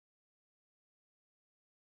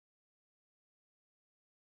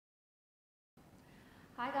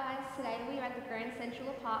Hi guys, today we are at the Grand Central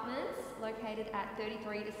Apartments located at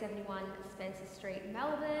 33 to 71 Spencer Street,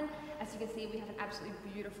 Melbourne. As you can see, we have an absolutely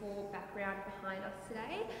beautiful background behind us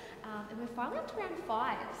today, and we're finally up to round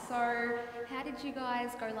 5. So how did you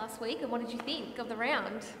guys go last week and what did you think of the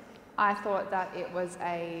round? I thought that it was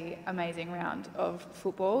an amazing round of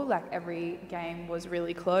football. Like, every game was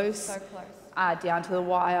really close. So close. Down to the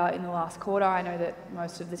wire in the last quarter. I know that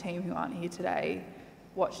most of the team who aren't here today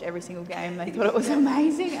watched every single game. They thought it was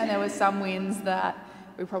amazing, and there were some wins that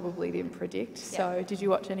we probably didn't predict. So did you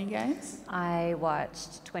watch any games? I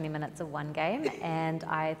watched 20 minutes of one game and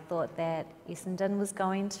I thought that Essendon was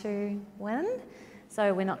going to win.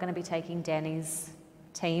 So we're not going to be taking Danny's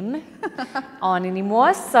team on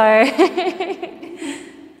anymore. So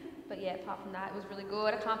But yeah, apart from that, it was really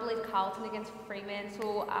good. I can't believe Carlton against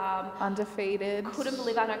Fremantle. Undefeated. Couldn't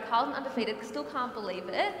believe I know Carlton undefeated. Still can't believe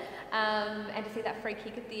it. And to see that free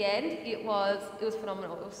kick at the end, it was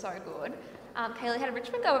phenomenal. It was so good. Kaylee, how did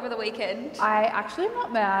Richmond go over the weekend? I actually am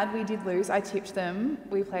not mad. We did lose. I tipped them.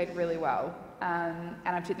 We played really well. And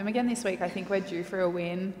I've tipped them again this week. I think we're due for a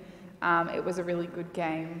win. It was a really good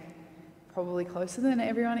game. Probably closer than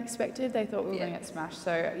everyone expected. They thought we were going to get smashed.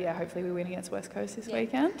 So yeah, hopefully we win against West Coast this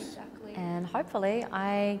weekend. Exactly. and hopefully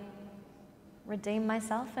I redeem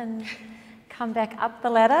myself and come back up the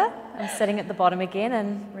ladder. I'm sitting at the bottom again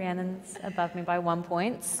and Rhiannon's above me by 1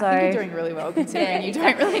 point. So I think you're doing really well considering you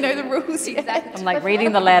don't really know the rules yet. Exactly. I'm like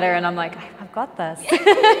reading the ladder and I'm like, I've got this. Looking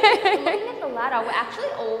at the ladder, we're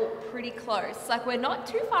actually all pretty close. Like, we're not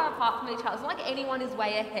too far apart from each other. It's not like anyone is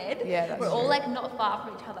way ahead. Yeah, that's we're all true. like not far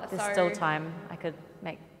from each other. There's so still time. I could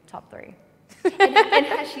make top 3. and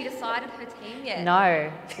has she decided her team yet?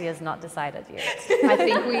 No, she has not decided yet. I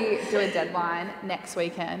think we do a deadline next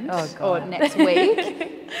weekend Oh, God. or next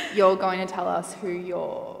week. You're going to tell us who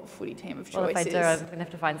your footy team of Well, choice if I is. do, I'm going to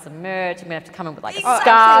have to find some merch. I'm going to have to come in with like a Exactly.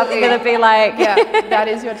 scarf. I'm going to be like... Yeah, that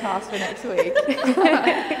is your task for next week.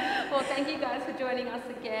 Well, thank you guys for joining us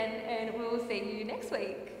again, and we'll see you next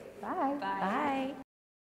week. Bye. Bye. Bye.